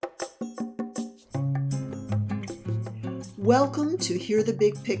Welcome to Hear the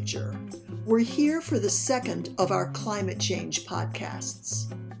Big Picture. We're here for the second of our climate change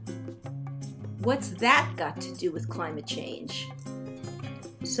podcasts. What's that got to do with climate change?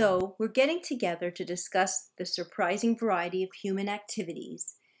 So, we're getting together to discuss the surprising variety of human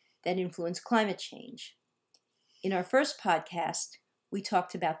activities that influence climate change. In our first podcast, we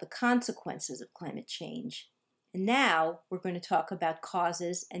talked about the consequences of climate change. And now we're going to talk about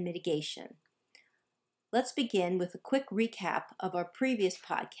causes and mitigation. Let's begin with a quick recap of our previous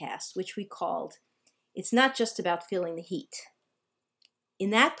podcast, which we called It's Not Just About Feeling the Heat.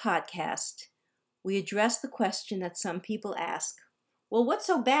 In that podcast, we addressed the question that some people ask, well, what's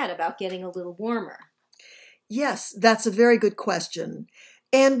so bad about getting a little warmer? Yes, that's a very good question.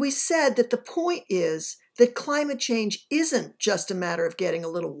 And we said that the point is that climate change isn't just a matter of getting a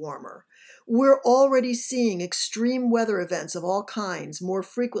little warmer. We're already seeing extreme weather events of all kinds more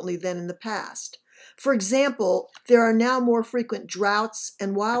frequently than in the past. For example, there are now more frequent droughts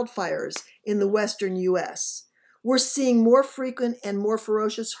and wildfires in the western U.S. We're seeing more frequent and more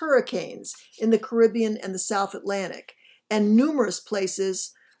ferocious hurricanes in the Caribbean and the South Atlantic, and numerous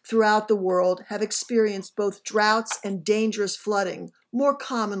places throughout the world have experienced both droughts and dangerous flooding more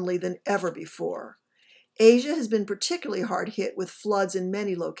commonly than ever before. Asia has been particularly hard hit with floods in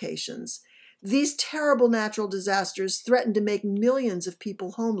many locations. These terrible natural disasters threaten to make millions of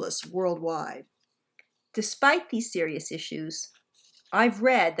people homeless worldwide. Despite these serious issues, I've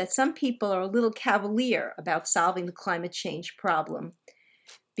read that some people are a little cavalier about solving the climate change problem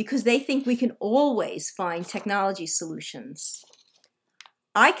because they think we can always find technology solutions.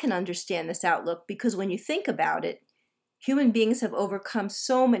 I can understand this outlook because when you think about it, human beings have overcome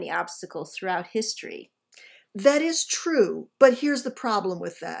so many obstacles throughout history. That is true, but here's the problem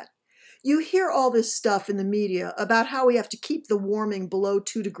with that. You hear all this stuff in the media about how we have to keep the warming below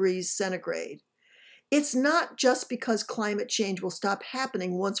 2 degrees centigrade. It's not just because climate change will stop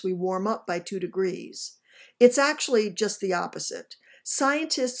happening once we warm up by 2 degrees. It's actually just the opposite.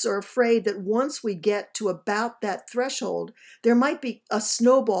 Scientists are afraid that once we get to about that threshold, there might be a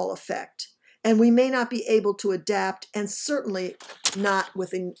snowball effect, and we may not be able to adapt, and certainly not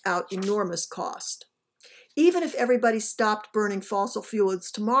without enormous cost. Even if everybody stopped burning fossil fuels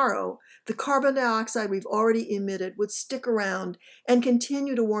tomorrow, the carbon dioxide we've already emitted would stick around and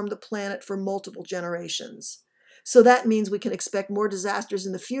continue to warm the planet for multiple generations. So that means we can expect more disasters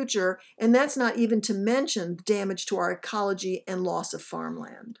in the future, and that's not even to mention damage to our ecology and loss of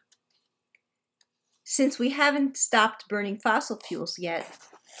farmland. Since we haven't stopped burning fossil fuels yet,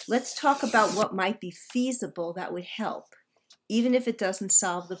 let's talk about what might be feasible that would help, even if it doesn't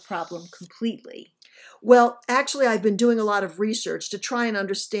solve the problem completely. Well, actually, I've been doing a lot of research to try and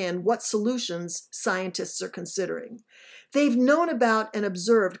understand what solutions scientists are considering. They've known about and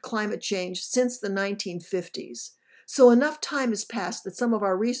observed climate change since the 1950s, so enough time has passed that some of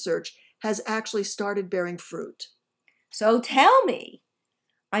our research has actually started bearing fruit. So tell me,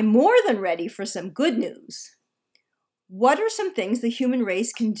 I'm more than ready for some good news. What are some things the human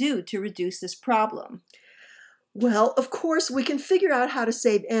race can do to reduce this problem? Well, of course, we can figure out how to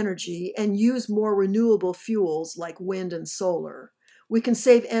save energy and use more renewable fuels like wind and solar. We can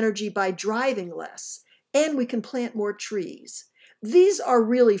save energy by driving less, and we can plant more trees. These are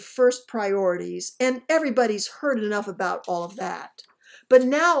really first priorities, and everybody's heard enough about all of that. But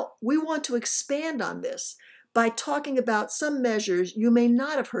now we want to expand on this by talking about some measures you may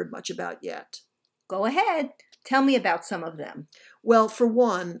not have heard much about yet. Go ahead. Tell me about some of them. Well, for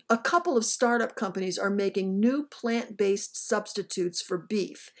one, a couple of startup companies are making new plant-based substitutes for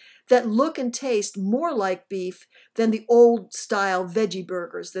beef that look and taste more like beef than the old-style veggie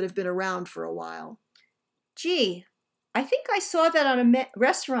burgers that have been around for a while. Gee, I think I saw that on a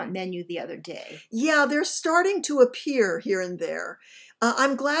restaurant menu the other day. Yeah, they're starting to appear here and there.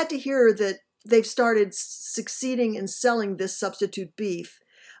 I'm glad to hear that they've started succeeding in selling this substitute beef.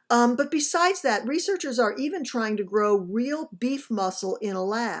 But besides that, researchers are even trying to grow real beef muscle in a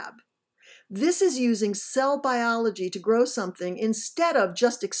lab. This is using cell biology to grow something instead of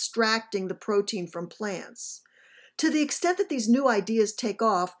just extracting the protein from plants. To the extent that these new ideas take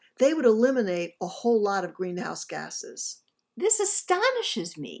off, they would eliminate a whole lot of greenhouse gases. This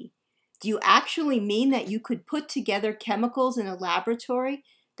astonishes me. Do you actually mean that you could put together chemicals in a laboratory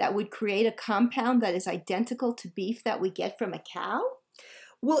that would create a compound that is identical to beef that we get from a cow?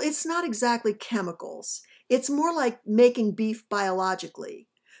 Well, it's not exactly chemicals. It's more like making beef biologically.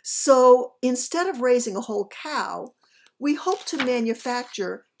 So instead of raising a whole cow, we hope to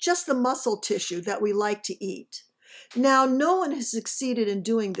manufacture just the muscle tissue that we like to eat. Now, no one has succeeded in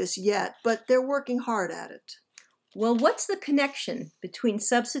doing this yet, but they're working hard at it. Well, what's the connection between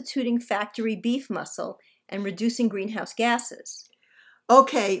substituting factory beef muscle and reducing greenhouse gases?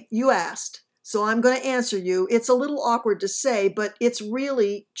 Okay, you asked, so I'm going to answer you. It's a little awkward to say, but it's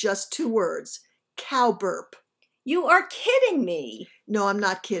really just 2 words: cow burp. You are kidding me. No, I'm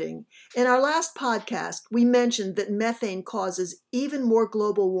not kidding. In our last podcast, we mentioned that methane causes even more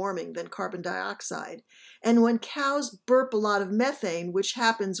global warming than carbon dioxide. And when cows burp a lot of methane, which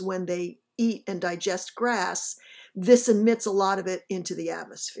happens when they eat and digest grass, this emits a lot of it into the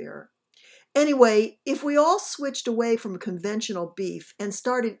atmosphere. Anyway, if we all switched away from conventional beef and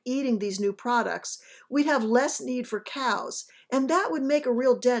started eating these new products, we'd have less need for cows, and that would make a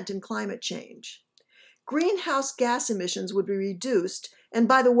real dent in climate change. Greenhouse gas emissions would be reduced, and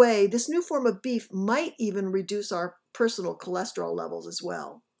by the way, this new form of beef might even reduce our personal cholesterol levels as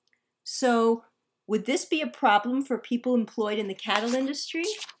well. So, would this be a problem for people employed in the cattle industry?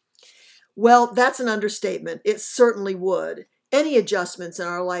 Well, that's an understatement. It certainly would. Any adjustments in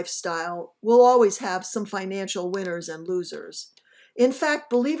our lifestyle will always have some financial winners and losers. In fact,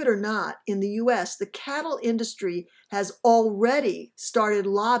 believe it or not, in the U.S., the cattle industry has already started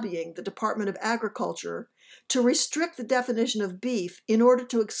lobbying the Department of Agriculture to restrict the definition of beef in order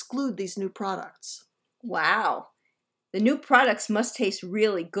to exclude these new products. Wow. The new products must taste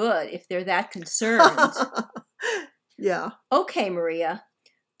really good if they're that concerned. Yeah. Okay, Maria.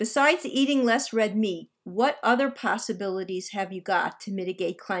 Besides eating less red meat, what other possibilities have you got to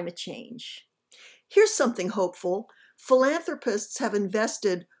mitigate climate change? Here's something hopeful. Philanthropists have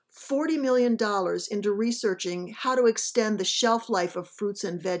invested $40 million into researching how to extend the shelf life of fruits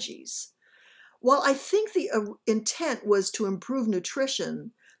and veggies. While I think the intent was to improve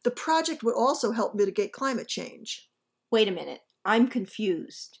nutrition, the project would also help mitigate climate change. Wait a minute, I'm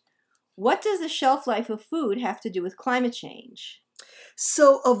confused. What does the shelf life of food have to do with climate change?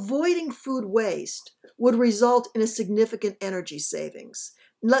 So, avoiding food waste would result in a significant energy savings.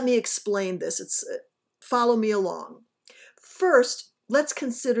 Let me explain this. Follow me along. First, let's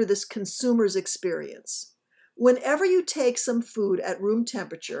consider this consumer's experience. Whenever you take some food at room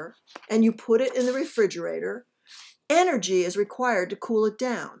temperature and you put it in the refrigerator, energy is required to cool it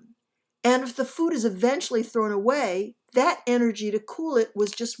down. And if the food is eventually thrown away, that energy to cool it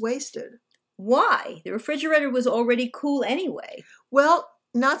was just wasted. Why? The refrigerator was already cool anyway. Well,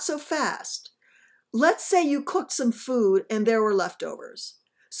 not so fast. Let's say you cooked some food and there were leftovers.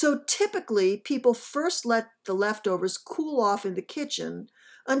 So typically, people first let the leftovers cool off in the kitchen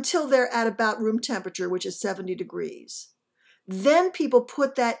until they're at about room temperature, which is 70 degrees. Then people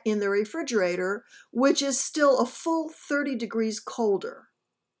put that in the refrigerator, which is still a full 30 degrees colder.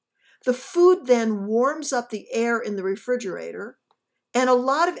 The food then warms up the air in the refrigerator, and a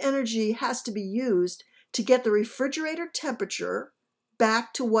lot of energy has to be used to get the refrigerator temperature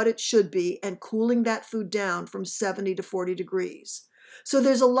back to what it should be and cooling that food down from 70 to 40 degrees. So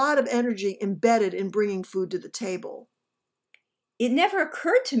there's a lot of energy embedded in bringing food to the table. It never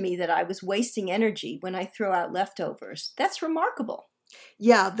occurred to me that I was wasting energy when I throw out leftovers. That's remarkable.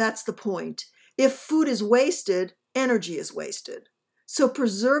 Yeah, that's the point. If food is wasted, energy is wasted. So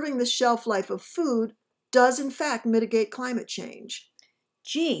preserving the shelf life of food does in fact mitigate climate change.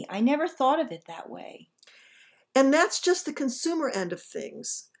 Gee, I never thought of it that way. And that's just the consumer end of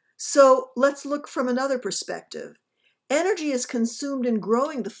things. So let's look from another perspective. Energy is consumed in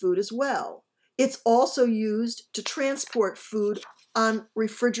growing the food as well. It's also used to transport food on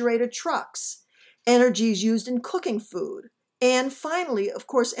refrigerated trucks. Energy is used in cooking food. And finally, of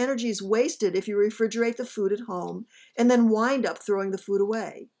course, energy is wasted if you refrigerate the food at home and then wind up throwing the food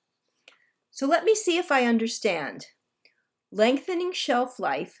away. So let me see if I understand. Lengthening shelf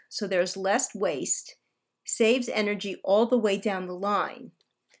life so there's less waste saves energy all the way down the line.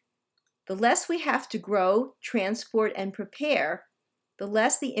 The less we have to grow, transport, and prepare, the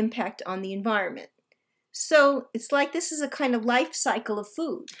less the impact on the environment. So it's like this is a kind of life cycle of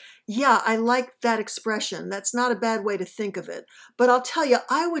food. Yeah, I like that expression. That's not a bad way to think of it. But I'll tell you,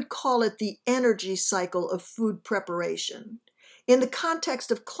 I would call it the energy cycle of food preparation. In the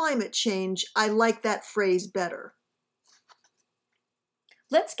context of climate change, I like that phrase better.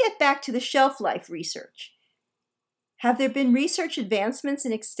 Let's get back to the shelf life research. Have there been research advancements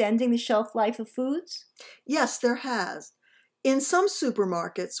in extending the shelf life of foods? Yes, there has. In some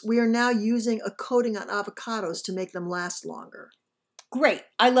supermarkets, we are now using a coating on avocados to make them last longer. Great,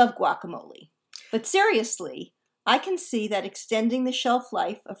 I love guacamole. But seriously, I can see that extending the shelf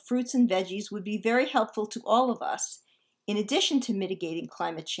life of fruits and veggies would be very helpful to all of us, in addition to mitigating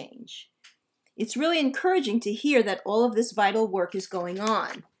climate change. It's really encouraging to hear that all of this vital work is going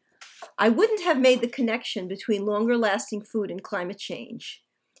on. I wouldn't have made the connection between longer-lasting food and climate change.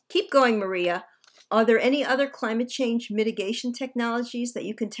 Keep going, Maria. Are there any other climate change mitigation technologies that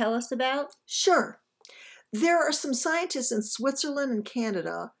you can tell us about? Sure. There are some scientists in Switzerland and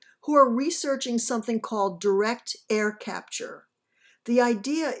Canada who are researching something called direct air capture. The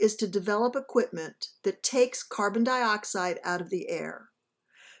idea is to develop equipment that takes carbon dioxide out of the air.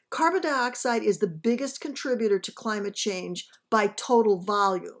 Carbon dioxide is the biggest contributor to climate change by total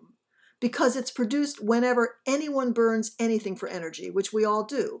volume because it's produced whenever anyone burns anything for energy, which we all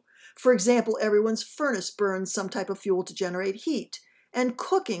do. For example, everyone's furnace burns some type of fuel to generate heat, and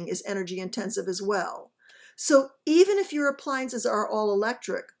cooking is energy intensive as well. So even if your appliances are all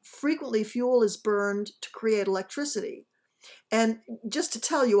electric, frequently fuel is burned to create electricity. And just to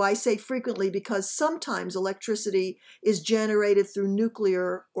tell you, I say frequently because sometimes electricity is generated through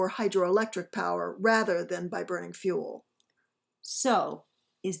nuclear or hydroelectric power rather than by burning fuel. So,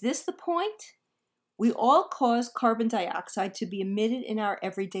 is this the point? We all cause carbon dioxide to be emitted in our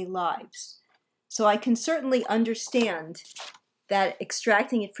everyday lives. So I can certainly understand that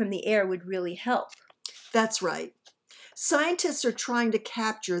extracting it from the air would really help. That's right. Scientists are trying to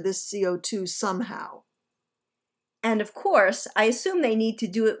capture this CO2 somehow. And of course, I assume they need to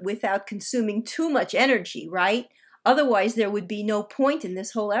do it without consuming too much energy, right? Otherwise, there would be no point in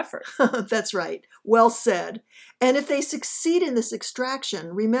this whole effort. That's right. Well said. And if they succeed in this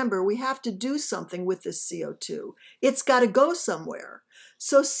extraction, remember, we have to do something with this CO2. It's got to go somewhere.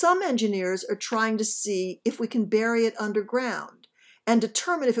 So some engineers are trying to see if we can bury it underground and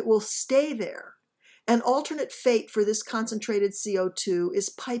determine if it will stay there. An alternate fate for this concentrated CO2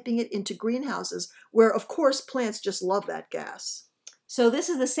 is piping it into greenhouses, where, of course, plants just love that gas. So this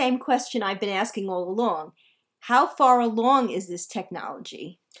is the same question I've been asking all along. How far along is this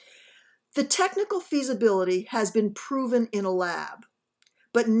technology? The technical feasibility has been proven in a lab,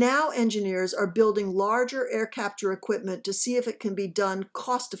 but now engineers are building larger air capture equipment to see if it can be done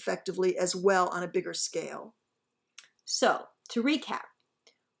cost effectively as well on a bigger scale. So, to recap,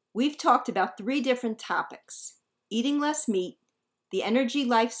 we've talked about 3 different topics: eating less meat, the energy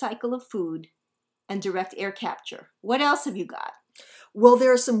life cycle of food, and direct air capture. What else have you got? Well,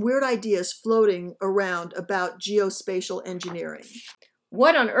 there are some weird ideas floating around about geospatial engineering.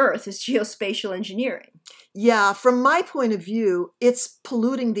 What on earth is geospatial engineering? Yeah, from my point of view, it's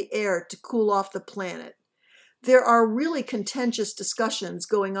polluting the air to cool off the planet. There are really contentious discussions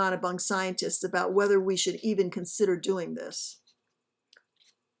going on among scientists about whether we should even consider doing this.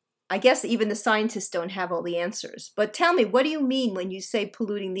 I guess even the scientists don't have all the answers. But tell me, what do you mean when you say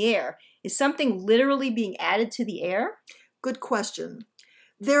polluting the air? Is something literally being added to the air? Good question.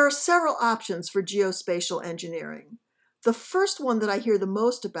 There are several options for geospatial engineering. The first one that I hear the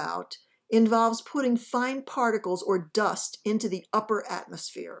most about involves putting fine particles or dust into the upper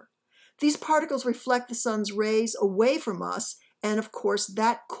atmosphere. These particles reflect the sun's rays away from us, and of course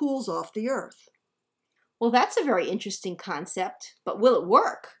that cools off the earth. Well, that's a very interesting concept, but will it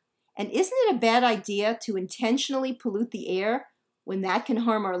work? And isn't it a bad idea to intentionally pollute the air when that can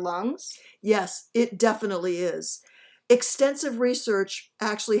harm our lungs? Yes, it definitely is. Extensive research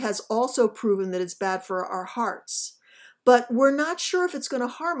actually has also proven that it's bad for our hearts. But we're not sure if it's going to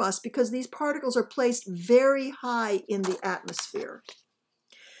harm us because these particles are placed very high in the atmosphere.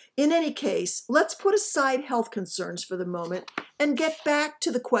 In any case, let's put aside health concerns for the moment and get back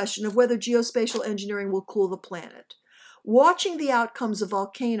to the question of whether geospatial engineering will cool the planet. Watching the outcomes of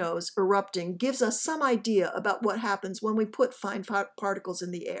volcanoes erupting gives us some idea about what happens when we put fine particles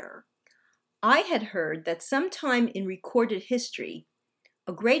in the air. I had heard that sometime in recorded history,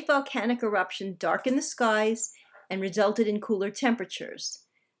 a great volcanic eruption darkened the skies and resulted in cooler temperatures.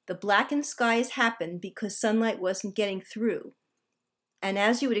 The blackened skies happened because sunlight wasn't getting through. And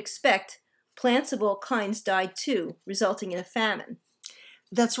as you would expect, plants of all kinds died too, resulting in a famine.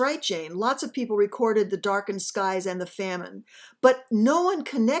 That's right, Jane. Lots of people recorded the darkened skies and the famine, but no one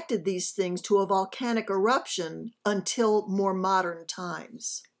connected these things to a volcanic eruption until more modern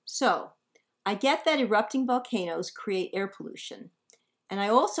times. So, I get that erupting volcanoes create air pollution, and I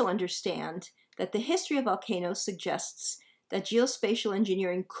also understand that the history of volcanoes suggests that geospatial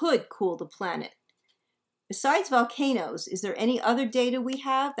engineering could cool the planet. Besides volcanoes, is there any other data we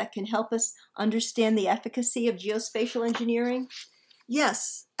have that can help us understand the efficacy of geospatial engineering?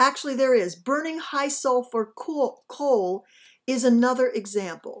 Yes, actually there is. Burning high sulfur coal is another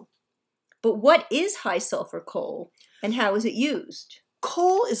example. But what is high sulfur coal, and how is it used?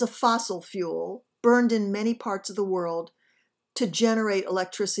 Coal is a fossil fuel burned in many parts of the world to generate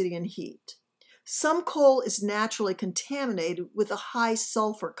electricity and heat. Some coal is naturally contaminated with a high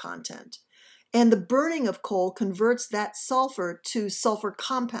sulfur content, and the burning of coal converts that sulfur to sulfur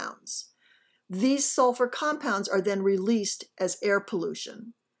compounds. These sulfur compounds are then released as air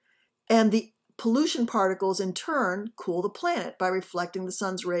pollution, and the pollution particles in turn cool the planet by reflecting the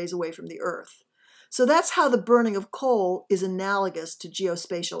sun's rays away from the earth. So that's how the burning of coal is analogous to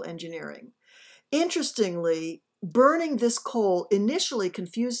geospatial engineering. Interestingly, burning this coal initially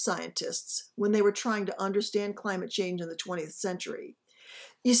confused scientists when they were trying to understand climate change in the 20th century.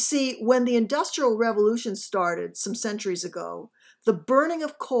 You see, when the Industrial Revolution started some centuries ago, the burning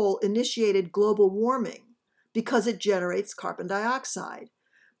of coal initiated global warming because it generates carbon dioxide.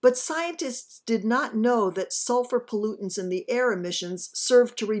 But scientists did not know that sulfur pollutants in the air emissions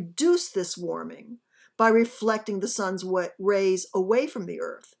served to reduce this warming by reflecting the sun's rays away from the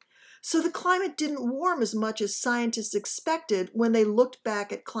Earth. So the climate didn't warm as much as scientists expected when they looked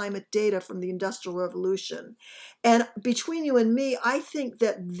back at climate data from the Industrial Revolution. And between you and me, I think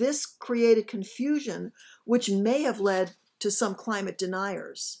that this created confusion, which may have led to some climate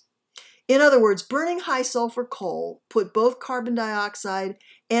deniers. In other words, burning high sulfur coal put both carbon dioxide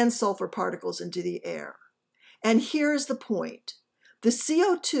and sulfur particles into the air. And here's the point. The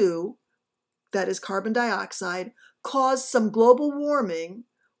CO2, that is carbon dioxide, caused some global warming,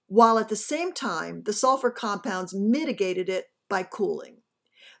 while at the same time, the sulfur compounds mitigated it by cooling.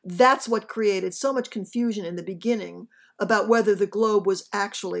 That's what created so much confusion in the beginning about whether the globe was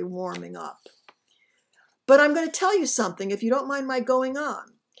actually warming up. But I'm going to tell you something, if you don't mind my going on.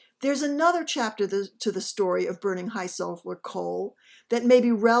 There's another chapter to the story of burning high sulfur coal that may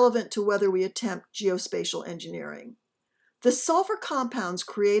be relevant to whether we attempt geospatial engineering. The sulfur compounds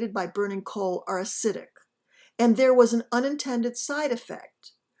created by burning coal are acidic, and there was an unintended side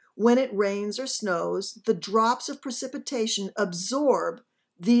effect. When it rains or snows, the drops of precipitation absorb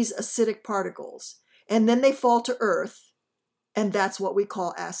these acidic particles, and then they fall to Earth, and that's what we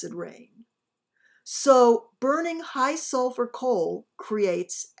call acid rain. So burning high sulfur coal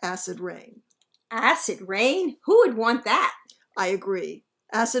creates acid rain. Acid rain? Who would want that? I agree.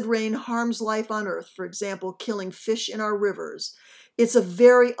 Acid rain harms life on Earth, for example, killing fish in our rivers. It's a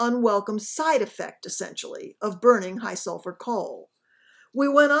very unwelcome side effect, essentially, of burning high sulfur coal. We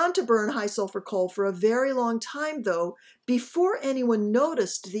went on to burn high sulfur coal for a very long time, though, before anyone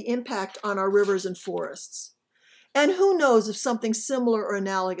noticed the impact on our rivers and forests. And who knows if something similar or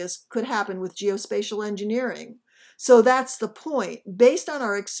analogous could happen with geospatial engineering. So that's the point. Based on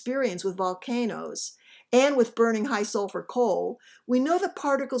our experience with volcanoes and with burning high sulfur coal, we know that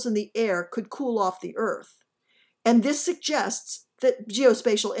particles in the air could cool off the Earth. And this suggests that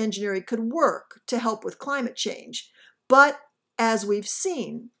geospatial engineering could work to help with climate change. But as we've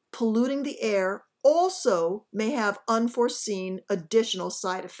seen, polluting the air also may have unforeseen additional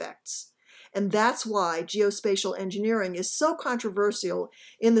side effects. And that's why geospatial engineering is so controversial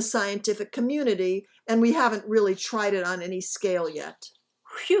in the scientific community, and we haven't really tried it on any scale yet.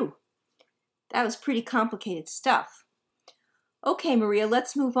 Phew, that was pretty complicated stuff. Okay, Maria,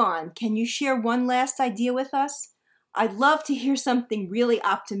 let's move on. Can you share one last idea with us? I'd love to hear something really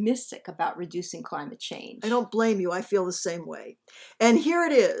optimistic about reducing climate change. I don't blame you. I feel the same way. And here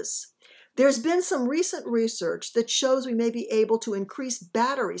it is. There's been some recent research that shows we may be able to increase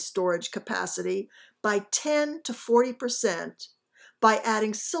battery storage capacity by 10 to 40% by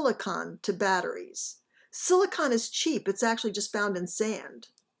adding silicon to batteries. Silicon is cheap. It's actually just found in sand.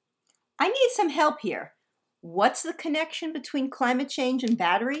 I need some help here. What's the connection between climate change and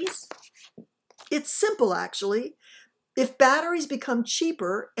batteries? It's simple, actually. If batteries become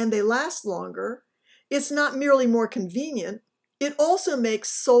cheaper and they last longer, it's not merely more convenient, it also makes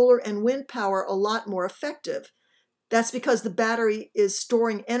solar and wind power a lot more effective. That's because the battery is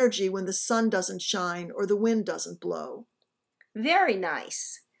storing energy when the sun doesn't shine or the wind doesn't blow. Very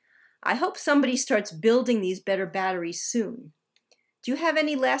nice. I hope somebody starts building these better batteries soon. Do you have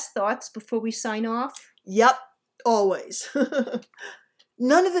any last thoughts before we sign off? Yep, always.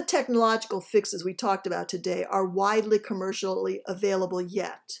 None of the technological fixes we talked about today are widely commercially available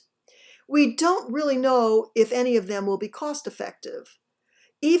yet. We don't really know if any of them will be cost effective.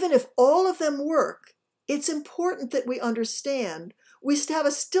 Even if all of them work, it's important that we understand we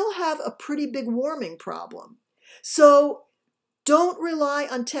still have a pretty big warming problem. So don't rely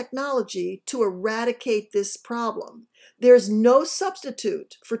on technology to eradicate this problem. There's no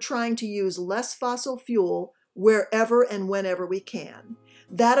substitute for trying to use less fossil fuel wherever and whenever we can.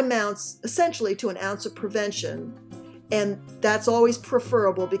 That amounts essentially to an ounce of prevention, and that's always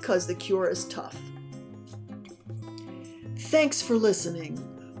preferable because the cure is tough. Thanks for listening.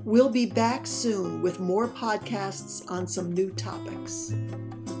 We'll be back soon with more podcasts on some new topics.